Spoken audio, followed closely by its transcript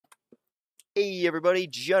Hey everybody,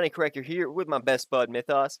 JohnnyCracker here with my best bud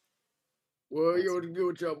Mythos. Well, you ought to get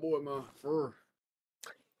with your boy, my fur.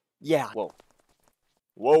 Yeah. Whoa.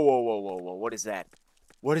 Whoa. What is that?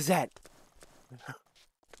 What is that?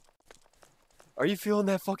 Are you feeling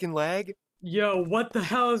that fucking lag? Yo, what the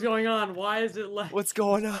hell is going on? Why is it like? What's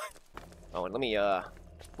going on? Oh, and let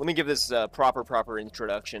me give this proper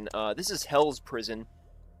introduction. This is Hell's Prison.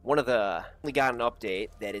 We got an update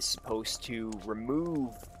that is supposed to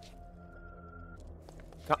remove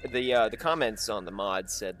the comments on the mod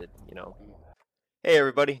said that, hey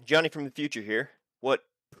everybody, Johnny from the future here. What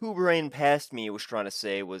Pooh Brain past me was trying to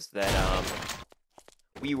say was that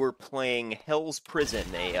we were playing Hell's Prison,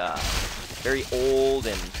 a very old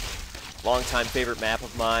and longtime favorite map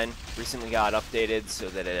of mine. Recently got updated so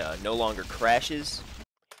that it no longer crashes.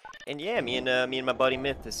 And yeah, me and my buddy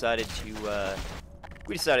Myth decided to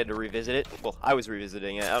revisit it. Well, I was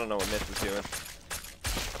revisiting it. I don't know what Myth was doing.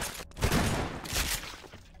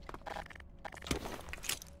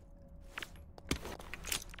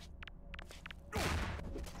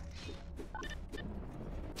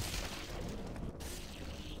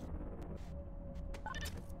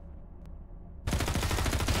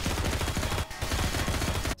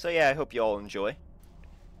 So yeah, I hope you all enjoy.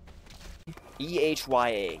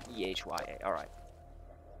 E-H-Y-A. E-H-Y-A. Alright.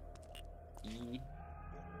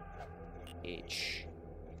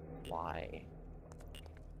 E-H-Y.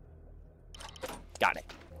 Got it.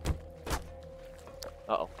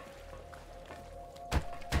 Uh-oh.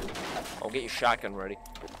 I'll get your shotgun ready.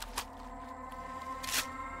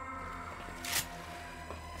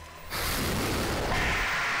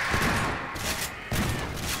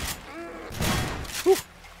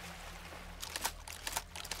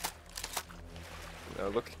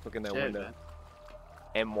 Look in that window. Man.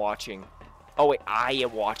 Am watching. Oh wait, I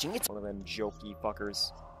am watching. It's one of them jokey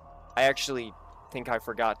fuckers. I actually think I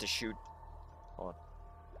forgot to shoot. Hold on.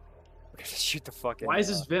 I gotta shoot the fucking. Why is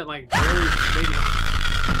this vent like very big?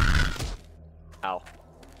 Ow.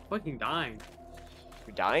 Fucking dying.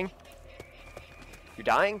 You're dying? You're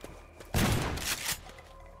dying?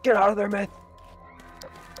 Get out of there, man!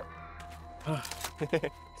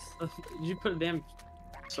 Did you put a damn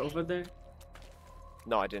sofa there?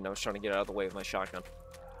 No, I didn't. I was trying to get out of the way with my shotgun.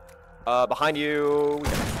 Behind you.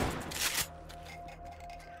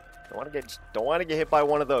 Don't want to get hit by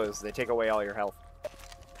one of those. They take away all your health.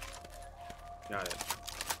 Got it.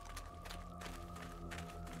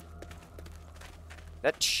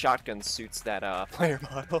 That shotgun suits that player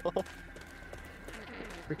model.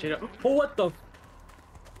 Potato. Oh, what the?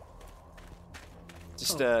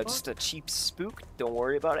 Just a cheap spook. Don't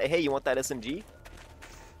worry about it. Hey, you want that SMG?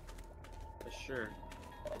 Sure.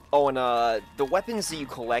 Oh, and the weapons that you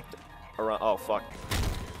collect around. Oh fuck.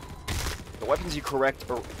 The weapons you collect.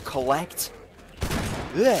 Blech.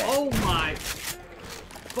 Oh my.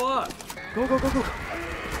 Fuck. Go.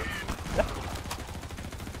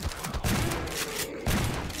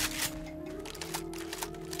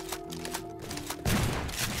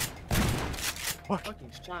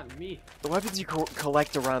 Fucking shot me. The weapons you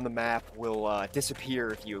collect around the map will disappear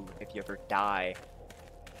if you ever die.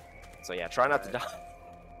 So yeah, try not to die.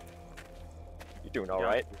 You're doing all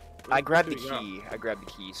right. I grabbed the key. I grabbed the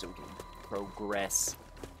key so we can progress.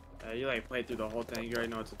 You like played through the whole thing. You already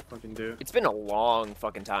know what to fucking do. It's been a long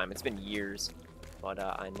fucking time. It's been years, but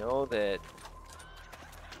I know that.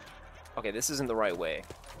 Okay, this isn't the right way.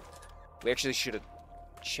 We actually should have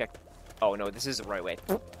checked. Oh no, this is the right way.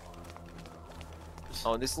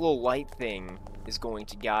 Oh, this little light thing is going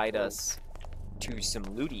to guide us to some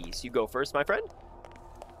looties. You go first, my friend.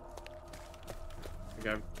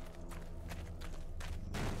 Okay.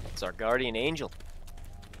 It's our guardian angel.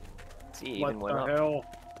 See, he even went up. What the hell?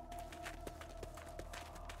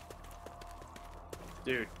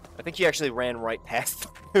 Dude. I think he actually ran right past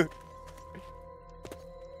the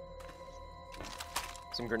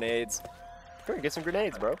Some grenades. Come here, get some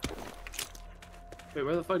grenades, bro. Wait,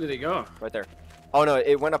 where the fuck did he go? Right there. Oh no,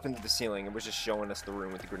 it went up into the ceiling. It was just showing us the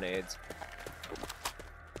room with the grenades.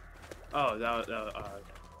 Oh, that was,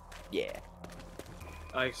 Yeah.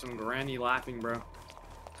 like some granny laughing, bro.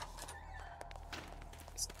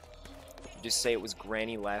 Just say it was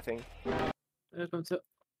Granny laughing. Ow.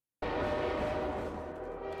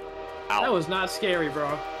 Ow. That was not scary,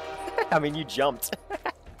 bro. I mean, you jumped.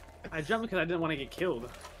 I jumped because I didn't want to get killed.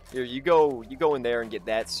 Here, you go in there and get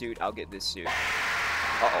that suit. I'll get this suit.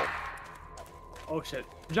 Uh-oh. Oh shit.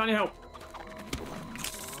 Johnny, help!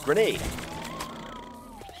 Grenade.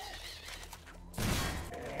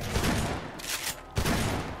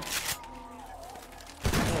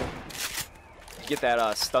 Get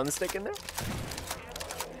that stun stick in there?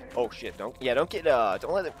 Oh shit! Don't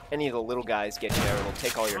let any of the little guys get you. Or it'll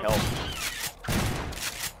take all your health.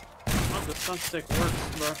 Oh, the sun stick works,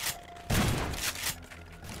 bro.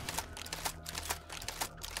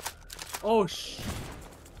 Oh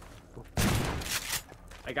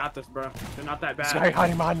I got this, bro. They're not that bad. This guy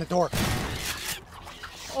hiding behind the door.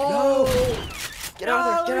 Oh! Get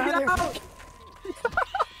out of there! Get out of there!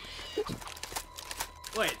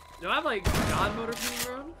 Wait, do I have like God mode or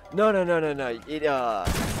something, bro? No. It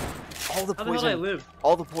all the How the hell did I poison, live?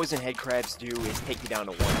 all the poison head crabs do is take you down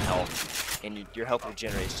to 1 health, and your health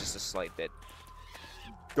regenerates just a slight bit.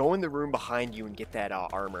 Go in the room behind you and get that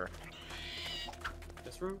armor.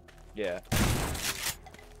 This room? Yeah.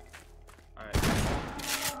 Alright.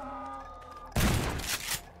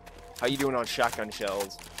 How you doing on shotgun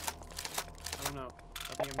shells? I don't know.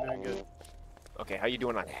 I think I'm doing good. Okay, how you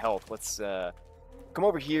doing on health? Let's come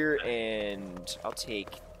over here and I'll take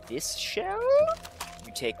this shell.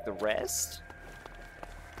 You take the rest.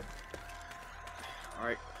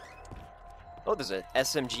 Alright. Oh, there's a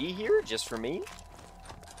SMG here just for me.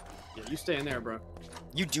 Yeah, you stay in there, bro.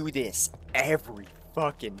 You do this every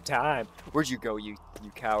fucking time. Where'd you go, you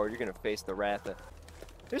coward? You're gonna face the wrath of...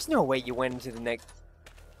 There's no way you went into the next...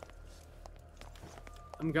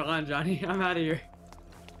 I'm gone, Johnny. I'm out of here.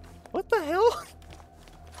 What the hell?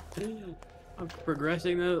 I'm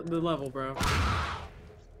progressing the level, bro.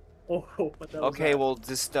 Oh, what the hell was Okay, that? well,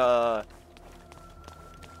 just,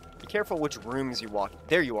 be careful which rooms you walk...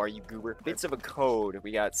 There you are, you goober. Bits of a code.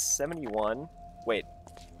 We got 71. Wait.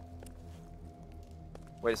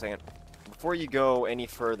 Wait a second. Before you go any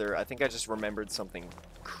further, I think I just remembered something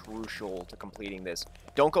crucial to completing this.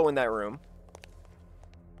 Don't go in that room.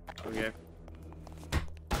 Okay.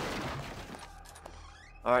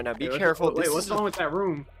 Alright, now be Wait, careful. Wait, This what's is wrong with that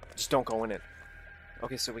room? Just don't go in it.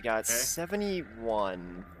 Okay, so we got Okay.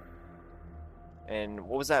 71. And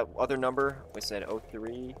what was that other number? We said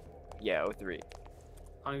 03? Yeah, 03.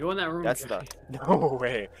 I'm going in that room. That's the... Johnny. No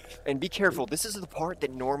way. And be careful. This is the part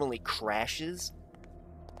that normally crashes.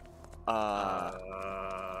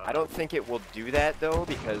 I don't think it will do that, though,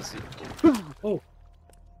 because... Oh.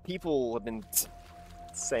 People have been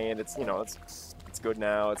saying it's, you know, it's good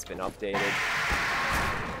now. It's been updated.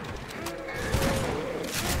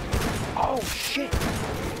 Oh, shit!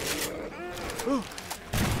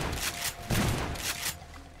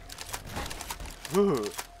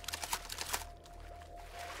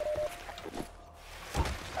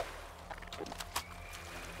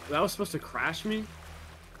 That was supposed to crash me?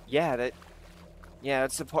 Yeah,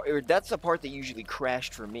 that's the part. That's the part that usually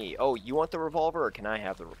crashed for me. Oh, you want the revolver, or can I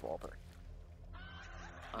have the revolver?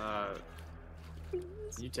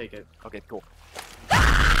 You take it. Okay, cool.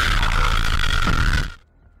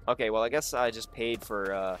 Okay, well, I guess I just paid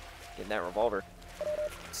for getting that revolver.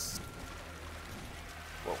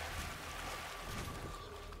 Whoa.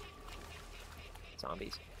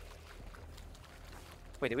 Zombies.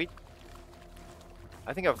 Wait, did we?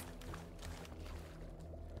 I think I've...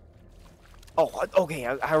 Oh, okay,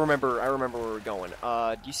 I remember where we're going.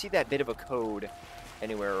 Do you see that bit of a code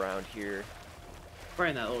anywhere around here? Probably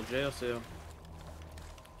in that little jail cell.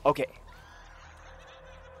 Okay.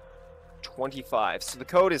 25. So the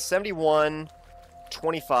code is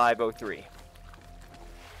 712503.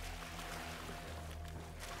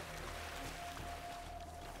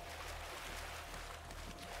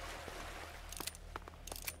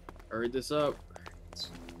 Hurry this up.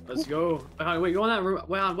 Let's go. Wait, go in that room.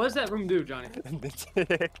 Wait, what does that room do, Johnny? I need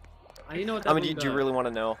to know what that I mean, room do you does. really want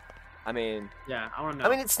to know? I mean... Yeah, I want to know. I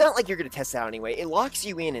mean, it's not like you're gonna test it out anyway. It locks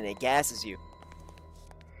you in and it gasses you.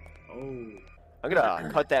 Oh. I'm gonna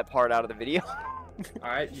cut that part out of the video.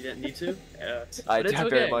 Alright, you didn't need to? Yeah. I But it's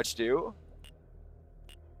very okay. much do.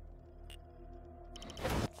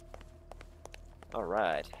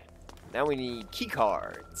 Alright. Now we need key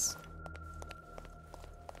cards.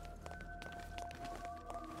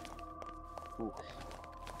 Ooh.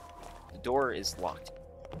 The door is locked.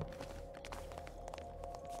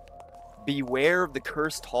 Beware of the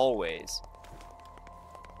cursed hallways.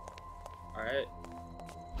 Alright.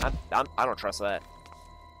 I don't trust that.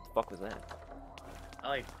 What the fuck was that? I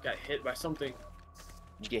like got hit by something. Did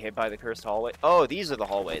you get hit by the cursed hallway? Oh, these are the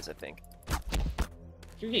hallways, I think.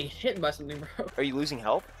 You're getting hit by something, bro. Are you losing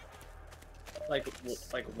health? Like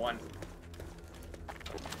one.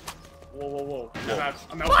 Whoa, whoa, whoa. I'm out.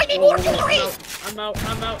 I'm out. I need Whoa, more whoa, whoa, calories! I'm out.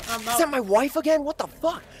 I'm out. I'm out. Is that my wife again? What the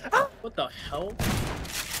fuck? Ah! What the hell?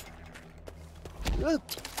 Ugh,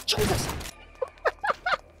 Jesus!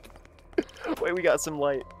 Wait, we got some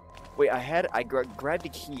light. Wait, I grabbed a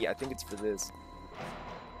key. I think it's for this.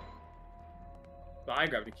 But I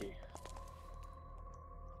grabbed a key.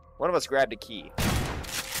 One of us grabbed a key.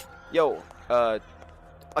 Yo,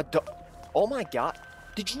 oh my god.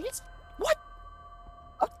 Did you just... What?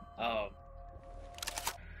 Oh.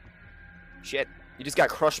 Shit. You just got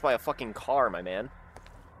crushed by a fucking car, my man.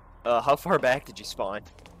 How far back did you spawn?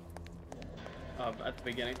 At the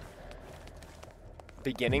beginning.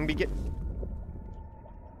 Begin?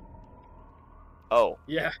 Oh.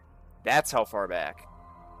 Yeah. That's how far back.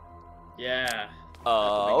 Yeah.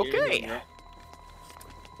 Okay.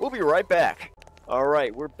 We'll be right back.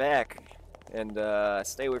 Alright, we're back. And,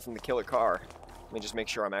 stay away from the killer car. Let me just make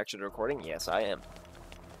sure I'm actually recording. Yes, I am.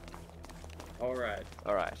 Alright.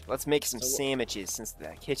 Alright, let's make some sandwiches since the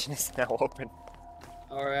kitchen is now open.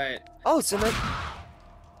 Alright. Oh, so now...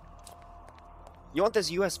 You want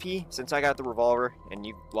this USP since I got the revolver and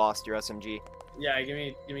you lost your SMG? Yeah, give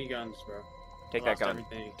me guns, bro. Take I that lost gun.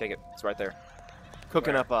 everything. Take it. It's right there.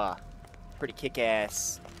 Cooking Where? up a pretty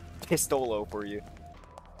kick-ass pistolo for you.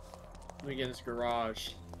 Let me get in this garage.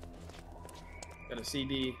 Got a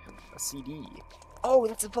CD. A CD. Oh,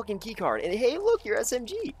 that's a fucking key card. And hey, look, your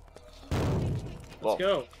SMG. Let's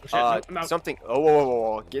go. Shit, I'm out. Something. Oh,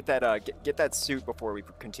 whoa. Get that. Get that suit before we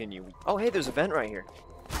continue. Oh, hey, there's a vent right here.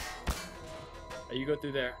 Oh, you go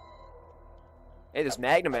through there. Hey, there's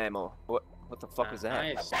Magnum ammo. What the fuck was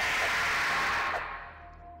that? Nice.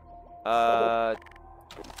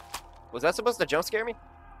 Was that supposed to jump scare me?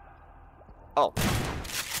 Oh.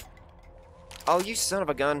 Oh, you son of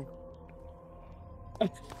a gun.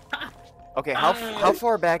 Okay, how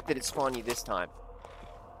far back did it spawn you this time?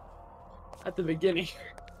 At the beginning.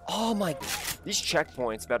 Oh my, these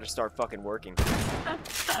checkpoints better start fucking working.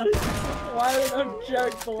 Why are there no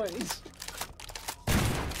checkpoints?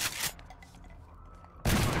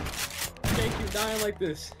 Can't keep dying like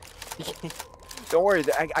this. Don't worry,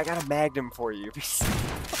 I got a Magnum for you.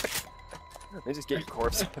 Let me just get your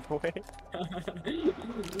corpse out of the way.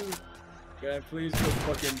 God, please quit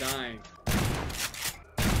fucking dying.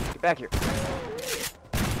 Get back here.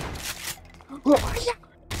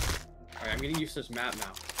 Alright, I'm gonna use this map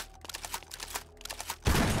now.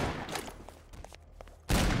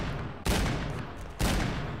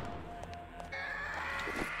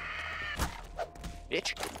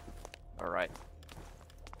 Bitch. Alright.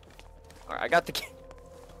 Alright, I got the key.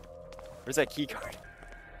 Where's that key card?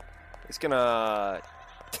 It's gonna...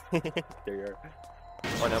 There you are.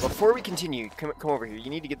 Oh, now, before we continue, come over here. You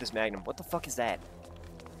need to get this Magnum. What the fuck is that?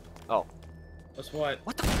 Oh. That's what?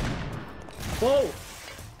 What the... Whoa!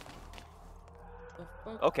 The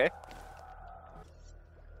fuck? Okay.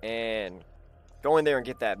 And... Go in there and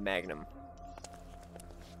get that Magnum.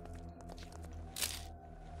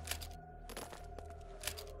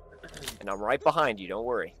 And I'm right behind you, don't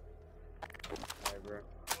worry. Alright, bro.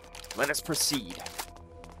 Let us proceed.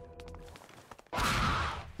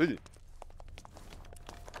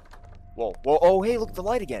 Whoa, oh hey, look, the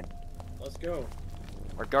light again. Let's go.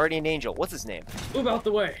 Our guardian angel, what's his name? Move out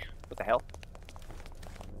the way. What the hell?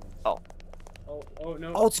 Oh. Oh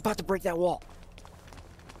no. Oh, it's about to break that wall.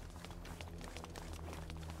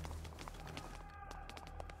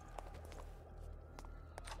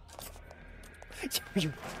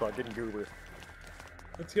 You fucking goober.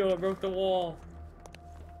 Let's go, I broke the wall.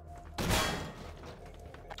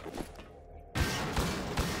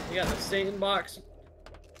 You got the Satan box.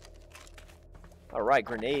 Alright,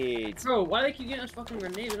 grenades. Bro, why they keep getting us fucking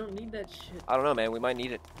grenades? I don't need that shit. I don't know, man. We might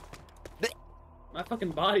need it. My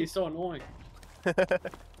fucking body is so annoying.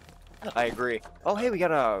 I agree. Oh, hey, we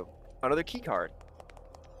got another key card.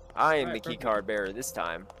 I am Alright, the key perfect. card bearer this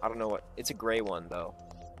time. I don't know what. It's a gray one, though.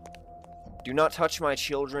 Do not touch my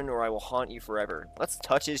children or I will haunt you forever. Let's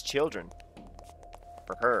touch his children.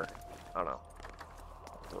 Or her. I don't know.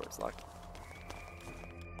 Door is locked.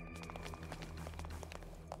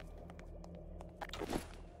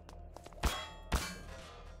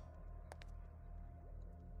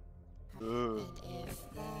 Ugh.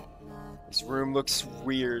 This room looks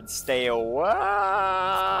weird. Stay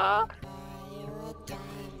away.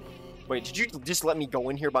 Wait, did you just let me go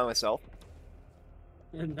in here by myself?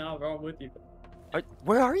 Nah, bro, I'm with you.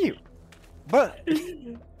 Where are you? But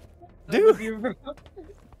I'm Dude. with you, bro.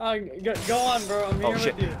 Go on, bro. I'm here Oh,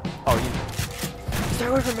 shit. with you. Oh, you stay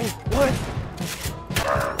away from me. What?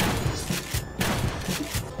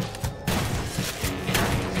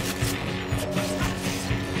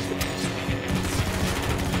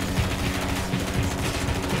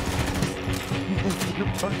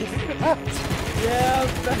 Yeah, I'm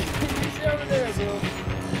back. You see over there, bro.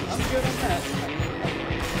 I'm good on that.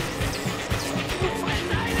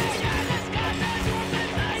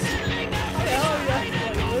 Hell yeah.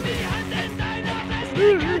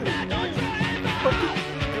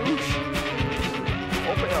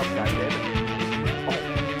 Open up, goddammit.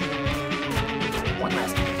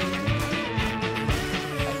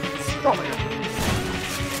 Oh my god.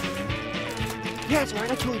 Yeah, that's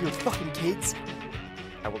right, I killed your fucking kids.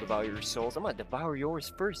 I will devour your souls. I'm gonna devour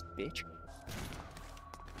yours first, bitch.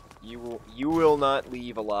 You will not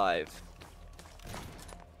leave alive.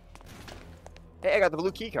 Hey, I got the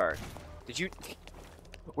blue key card. Did you...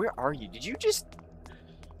 Where are you? Did you just...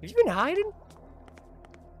 Have you been hiding?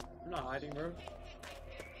 I'm not hiding, bro.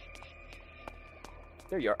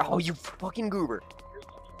 There you are. Oh, you fucking goober.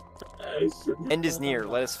 End is near.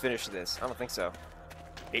 Let us finish this. I don't think so.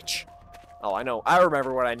 Bitch. Oh, I know. I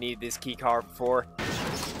remember what I need this key card for.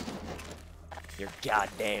 You're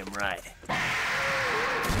goddamn right.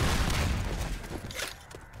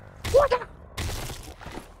 What the?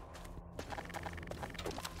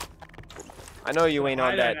 I know you ain't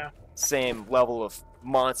on that same level of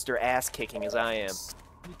monster ass kicking as I am.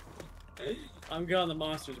 I'm good on the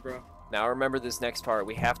monsters, bro. Now remember this next part.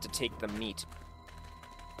 We have to take the meat.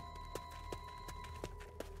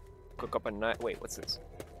 Cook up a night. Wait, what's this?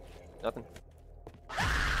 Nothing.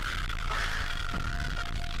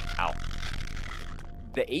 Ow.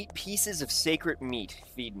 The 8 pieces of sacred meat.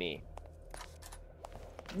 Feed me.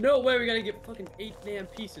 No way, we gotta get fucking 8 damn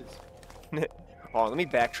pieces. Oh, let me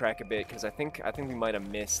backtrack a bit because I think we might have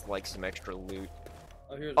missed like some extra loot.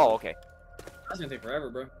 Oh, here's. Oh, okay. That's gonna take forever,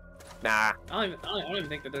 bro. Nah. I don't even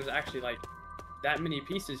think that there's actually like that many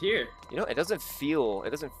pieces here. You know, it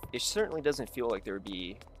certainly doesn't feel like there would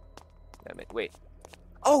be that many. Wait.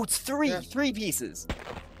 Oh, it's 3! Yeah. 3 pieces!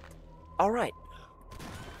 Alright.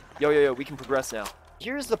 Yo, we can progress now.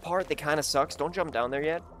 Here's the part that kind of sucks. Don't jump down there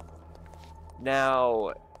yet.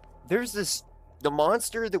 Now, there's the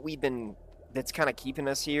monster that's kind of keeping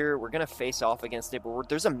us here. We're gonna face off against it, but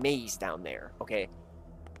there's a maze down there, okay?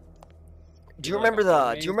 Do you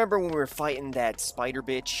remember when we were fighting that spider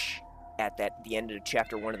bitch at the end of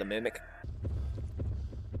chapter 1 of the Mimic?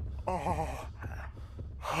 Oh.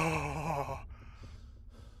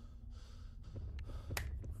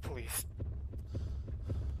 Please.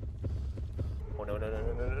 Oh no.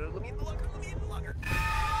 Let me in the locker.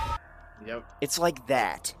 Yep. It's like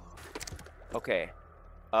that. Okay.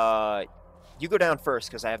 You go down first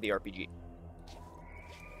because I have the RPG.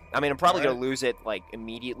 I mean, I'm probably gonna lose it like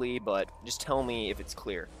immediately, but just tell me if it's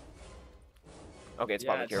clear. Okay, it's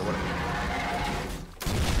probably clear.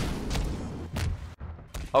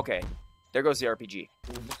 Okay, there goes the RPG.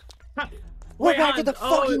 We're back at the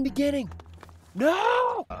fucking beginning.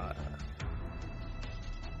 No.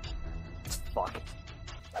 Fuck.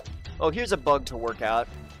 Oh, here's a bug to work out.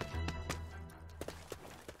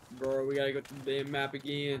 Bro, we gotta go to the damn map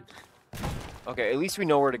again. Okay, at least we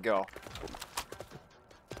know where to go.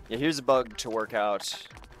 Yeah, here's a bug to work out.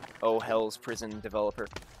 Oh, Hell's Prison developer.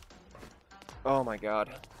 Oh my god.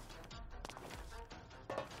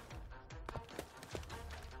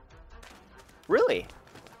 Really?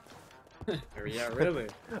 Yeah, really.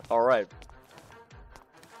 Alright.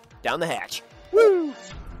 Down the hatch. Woo!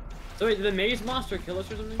 So wait, did the maze monster kill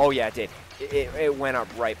us or something? Oh yeah, it did. It went up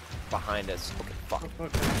right behind us. Okay, fuck. Oh,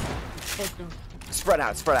 fuck no. Spread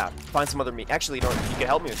out. Find some other meat. Actually, you know what? You can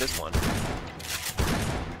help me with this one.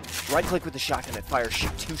 Right click with the shotgun and fire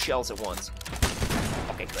 2 shells at once.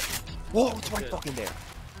 Okay, great. Whoa, it's right fucking there.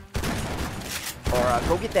 Or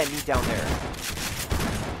go get that meat down there.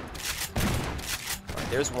 Alright,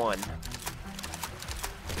 there's one.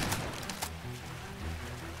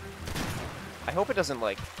 I hope it doesn't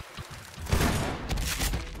like...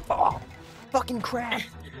 Oh, fucking crap.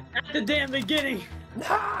 At the damn beginning.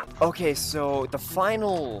 Nah. Okay, so the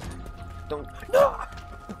final... Don't... No!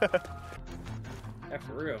 Yeah,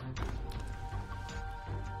 for real.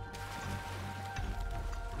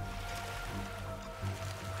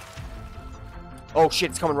 Oh shit,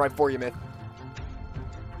 it's coming right for you, Myth.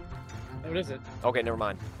 What is it? Okay, never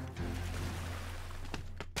mind.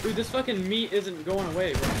 Dude, this fucking meat isn't going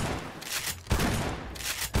away, bro.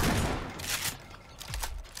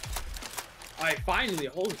 Alright, finally.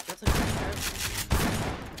 Holy, that's like...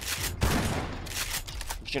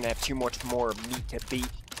 We shouldn't have too much more meat to beat.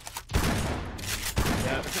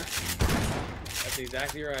 Yeah. That's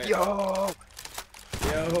exactly right. Yo!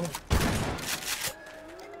 Yo.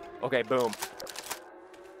 Okay, boom.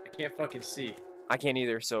 I can't fucking see. I can't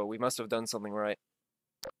either, so we must have done something right.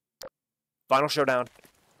 Final showdown.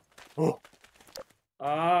 Oh.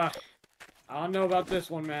 I don't know about this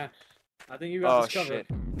one, man. I think you got this covered.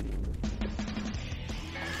 Shit.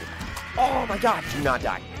 Oh my god, do not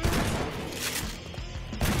die.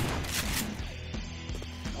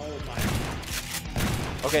 Oh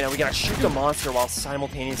my. Okay, now we gotta shoot the monster while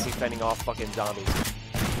simultaneously fending off fucking zombies.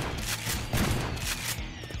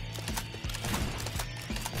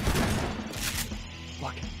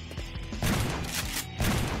 Fuck.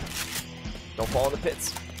 Don't fall in the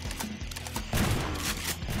pits.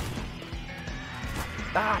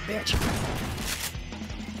 Ah, bitch.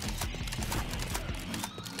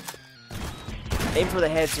 Aim for the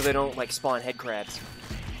head so they don't, like, spawn head crabs.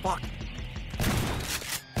 Fuck.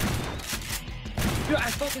 Dude,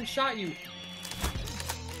 I fucking shot you.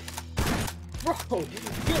 Bro,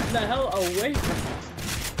 get the hell away from me.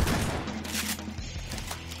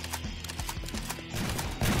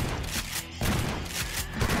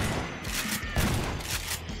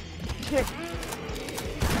 Kick.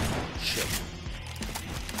 Shit.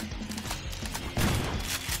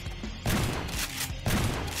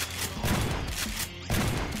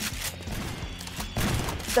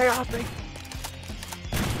 Stay off me.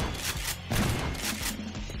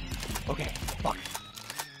 Okay, fuck.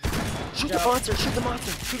 Shoot the monster, shoot the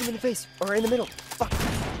monster. Shoot him in the face, or in the middle. Fuck.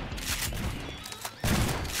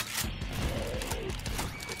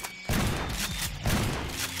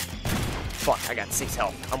 Fuck, I got 6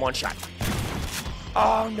 health. I'm one shot.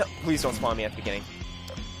 Oh no. Please don't spawn me at the beginning.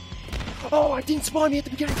 Oh, I didn't spawn me at the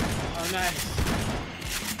beginning. Oh, nice.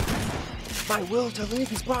 My will to live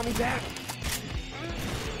has brought me back.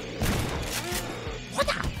 What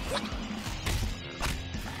the?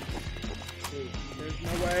 Dude, there's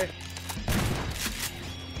no way.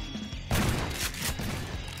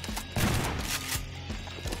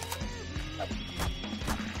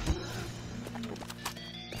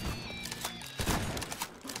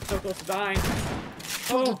 So close to dying.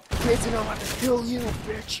 Oh, Kids and I'm about to kill you,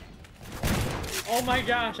 bitch. oh my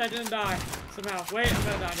gosh, I didn't die. Somehow. Wait, I'm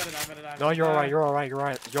gonna die. No, you're alright, you're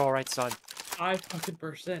alright, son.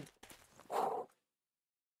 5%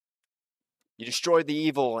 You destroyed the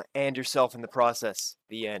evil and yourself in the process.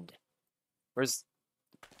 The end. Where's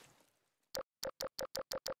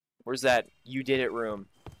that you did it room?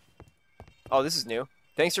 Oh, this is new.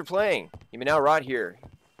 Thanks for playing. You may now rot here.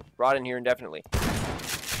 Rot in here indefinitely.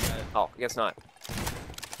 Oh, I guess not.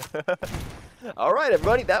 Alright,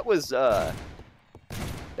 everybody, that was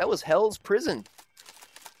Hell's Prison.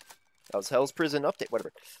 That was Hell's Prison update,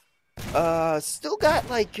 whatever. Still got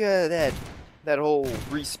like that whole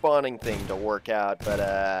respawning thing to work out,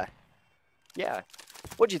 but yeah.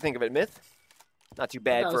 What'd you think of it, Myth? Not too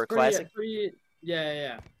bad for a classic.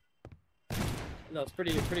 Yeah. No, it's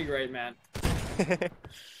pretty great, man.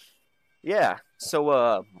 Yeah.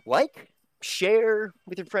 So like, share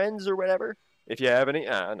with your friends or whatever if you have any.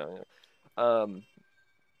 I don't know.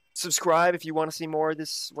 Subscribe if you want to see more of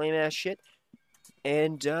this lame ass shit.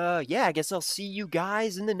 And yeah, I guess I'll see you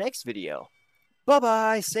guys in the next video. Bye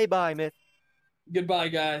bye. Say bye, Myth. Goodbye,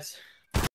 guys.